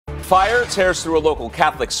fire tears through a local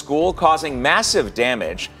Catholic school, causing massive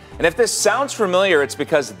damage. And if this sounds familiar, it's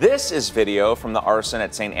because this is video from the arson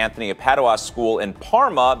at St. Anthony of Padua school in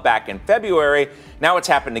Parma back in February. Now it's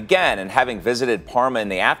happened again, and having visited Parma in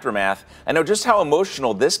the aftermath, I know just how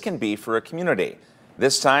emotional this can be for a community.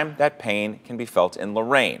 This time, that pain can be felt in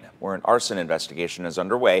Lorain, where an arson investigation is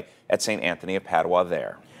underway at St. Anthony of Padua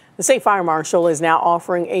there. The state fire marshal is now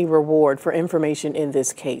offering a reward for information in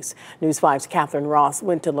this case. News 5's Catherine Ross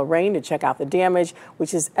went to Lorain to check out the damage,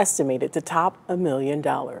 which is estimated to top $1 million.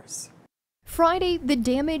 Friday, the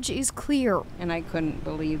damage is clear. And I couldn't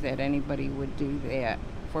believe that anybody would do that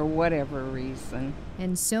for whatever reason.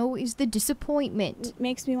 And so is the disappointment. It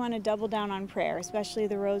makes me want to double down on prayer, especially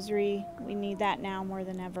the rosary. We need that now more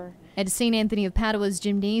than ever. At St. Anthony of Padua's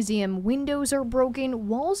gymnasium, windows are broken,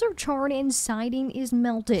 walls are charred, and siding is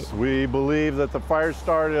melted. We believe that the fire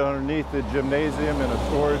started underneath the gymnasium in a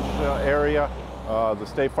storage area. The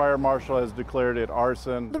state fire marshal has declared it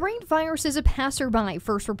arson. Lorain Fire says a passerby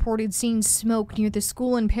first reported seeing smoke near the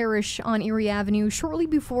school and parish on Erie Avenue shortly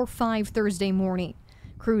before 5 Thursday morning.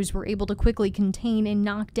 Crews were able to quickly contain and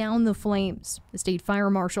knock down the flames. The state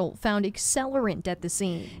fire marshal found accelerant at the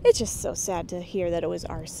scene. It's just so sad to hear that it was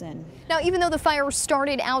arson. Now, even though the fire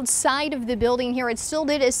started outside of the building here, it still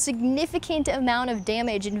did a significant amount of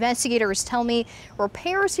damage. Investigators tell me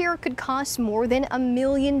repairs here could cost more than $1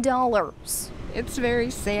 million. It's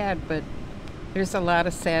very sad, but there's a lot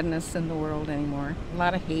of sadness in the world anymore. A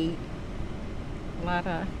lot of hate. A lot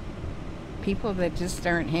of people that just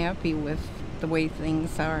aren't happy with the way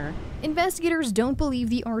things are. Investigators don't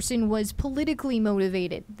believe the arson was politically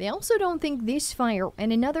motivated. They also don't think this fire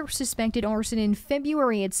and another suspected arson in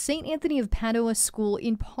February at St. Anthony of Padua school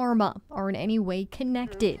in Parma are in any way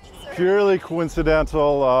connected. Purely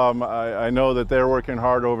coincidental. I know that they're working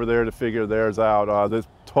hard over there to figure theirs out. That's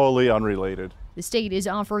totally unrelated. The state is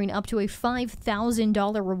offering up to a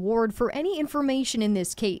 $5,000 reward for any information in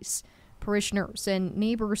this case. Parishioners and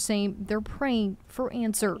neighbors say they're praying for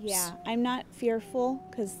answers. Yeah, I'm not fearful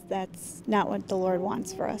because that's not what the Lord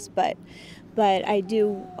wants for us, but I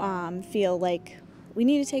do feel like we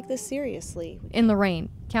need to take this seriously. In Lorain,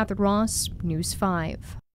 Catherine Ross, News 5.